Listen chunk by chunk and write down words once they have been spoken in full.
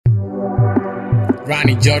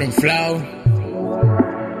Ronny Jordan Flow,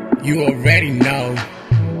 you already know.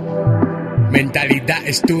 Mentalidad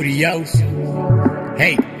Studios,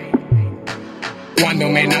 hey. Cuando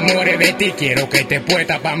me enamore de ti quiero que te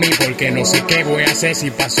puesta pa' mí, porque no sé qué voy a hacer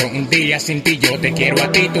si paso un día sin ti. Yo te quiero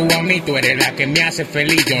a ti, tú a mí, tú eres la que me hace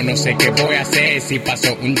feliz. Yo no sé qué voy a hacer si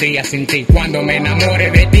paso un día sin ti. Cuando me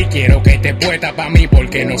enamore de ti quiero que te puesta pa' mí,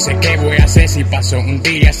 porque no sé qué voy a hacer si paso un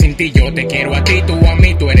día sin ti. Yo te quiero a ti, tú a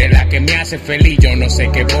mí, tú eres la que me hace feliz. Yo no sé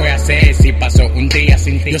qué voy a hacer si paso un día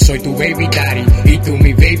sin ti. Yo soy tu baby daddy y tú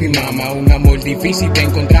mi baby mama. Un amor difícil de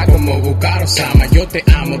encontrar como buscar Osama. Yo te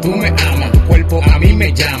amo, tú me amas, tu cuerpo a mí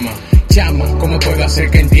me llama. Chama, ¿cómo puedo hacer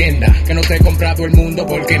que entienda que no te he comprado el mundo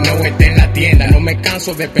porque no esté en la tienda? No me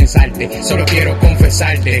canso de pensarte, solo quiero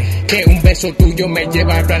confesarte que un beso tuyo me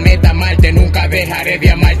lleva al planeta Marte. Nunca dejaré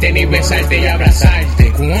de amarte ni besarte y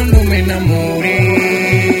abrazarte. Cuando me enamore,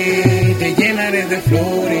 te llenaré de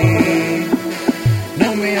flores.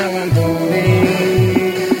 No me abandones,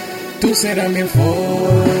 tú serás mi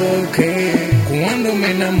enfoque. Cuando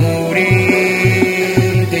me enamore,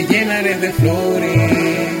 te llenaré de flores.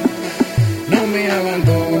 No me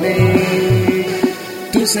abandones,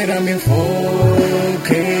 tú serás mi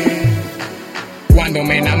enfoque. Cuando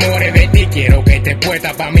me enamore de ti quiero que te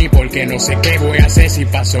puesta pa' mí, porque no sé qué voy a hacer si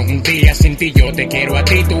paso un día sin ti. Yo te quiero a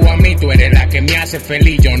ti, tú a mí, tú eres la que me hace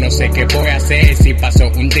feliz. Yo no sé qué voy a hacer si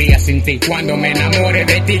paso un día sin ti. Cuando me enamore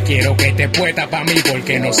de ti quiero que te puesta pa' mí,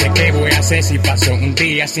 porque no sé qué voy a hacer si paso un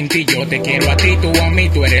día sin ti. Yo te quiero a ti, tú a mí,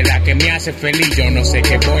 tú eres la que me hace feliz. Yo no sé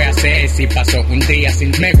qué voy a hacer si paso un día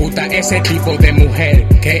sin ti. Me gusta ese tipo de mujer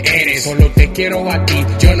que eres, solo te quiero a ti,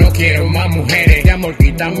 yo no quiero más mujeres. De amor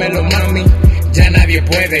quítamelo, mami, ya nadie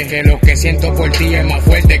puede, que lo que siento por ti es más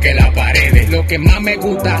fuerte que las paredes. Lo que más me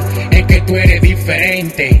gusta es que tú eres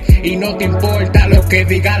diferente y no te importa lo que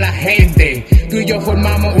diga la gente. Tú y yo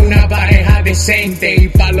formamos una pareja decente y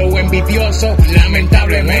pa' lo envidioso,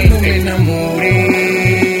 lamentablemente. Cuando me enamore,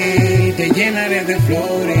 te llenaré de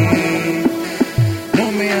flores.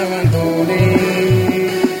 No me abandones,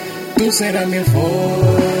 tú serás mi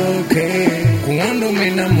enfoque. Cuando me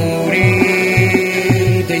enamore,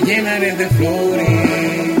 te llenaré de flores.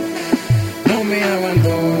 No me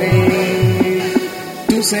abandones,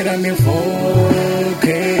 tú serás mi enfoque.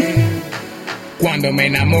 Cuando me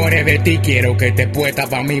enamore de ti quiero que te puesta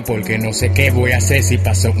pa' mí, porque no sé qué voy a hacer si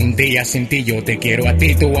paso un día sin ti. Yo te quiero a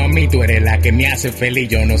ti, tú a mí, tú eres la que me hace feliz.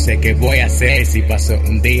 Yo no sé qué voy a hacer si paso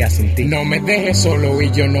un día sin ti. No me dejes solo y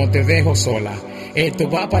yo no te dejo sola. Esto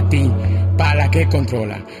va pa' ti, para la que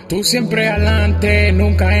controla. Tú siempre adelante,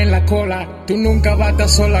 nunca en la cola. Tú nunca vas a estar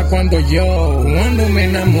sola cuando me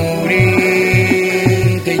enamore,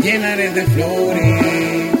 te llenaré de flores.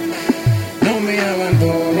 No me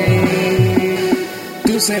abandones,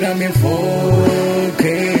 tú serás mi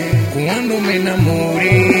enfoque. Cuando me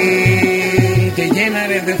enamore, te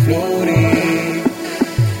llenaré de flores.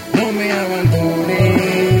 No me abandones,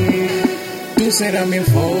 tú serás mi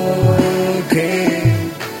enfoque.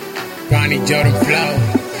 Ronny Jordan Flow,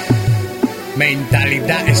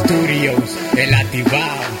 Mentalidad Studios, El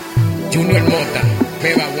Activado, Junior Mota,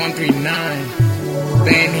 Beba 139,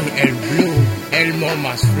 Benny el Blue, El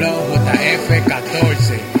Momas Flow,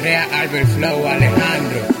 JF14, Rea Albert Flow,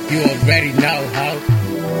 Alejandro, you already know how.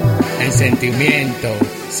 El sentimiento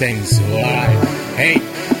sensual, hey,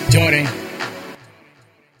 Jordan.